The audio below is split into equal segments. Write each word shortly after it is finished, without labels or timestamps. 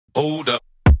Hold up.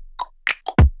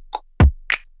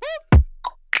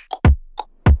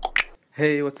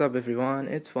 Hey, what's up everyone?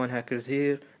 It's Phone Hackers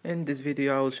here. In this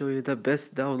video I will show you the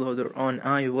best downloader on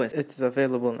iOS. It's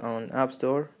available on App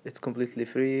Store. It's completely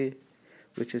free,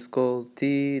 which is called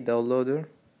T Downloader.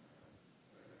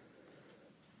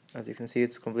 As you can see,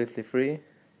 it's completely free.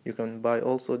 You can buy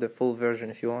also the full version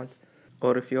if you want.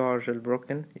 Or if you are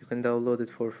jailbroken, you can download it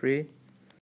for free.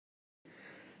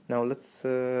 Now let's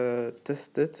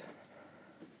test it.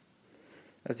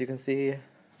 As you can see,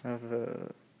 I have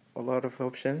a lot of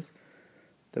options.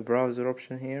 The browser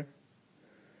option here,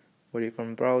 where you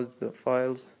can browse the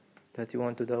files that you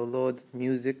want to download.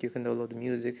 Music, you can download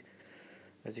music.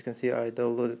 As you can see, I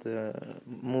downloaded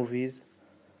movies.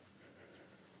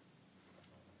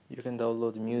 You can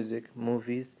download music,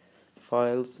 movies,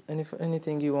 files,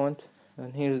 anything you want.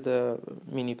 And here's the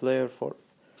mini player for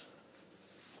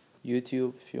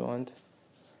YouTube if you want.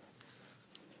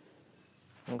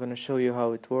 I'm gonna show you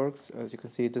how it works. As you can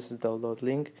see, this is the download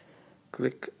link.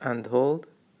 Click and hold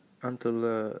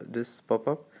until this pop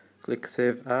up. Click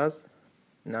save as.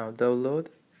 Now download,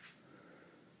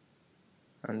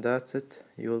 and that's it.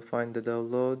 You will find the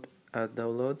download at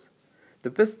downloads.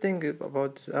 The best thing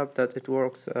about this app that it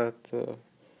works at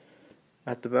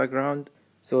the background.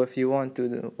 So if you want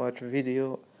to watch a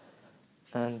video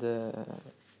and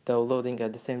downloading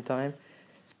at the same time,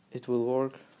 it will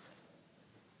work.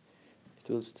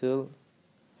 It will still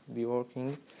be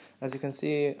working. As you can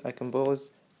see, I can pause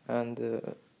and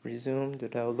resume the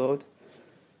download.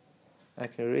 I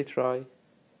can retry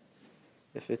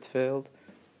if it failed,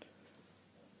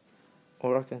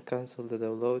 or I can cancel the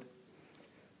download.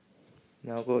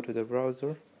 Now go to the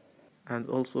browser, and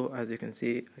also as you can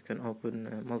see, I can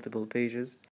open multiple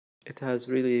pages. It has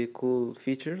really cool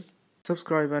features.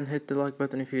 Subscribe and hit the like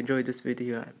button if you enjoyed this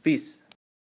video. Peace.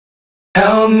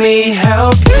 Help me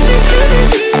help.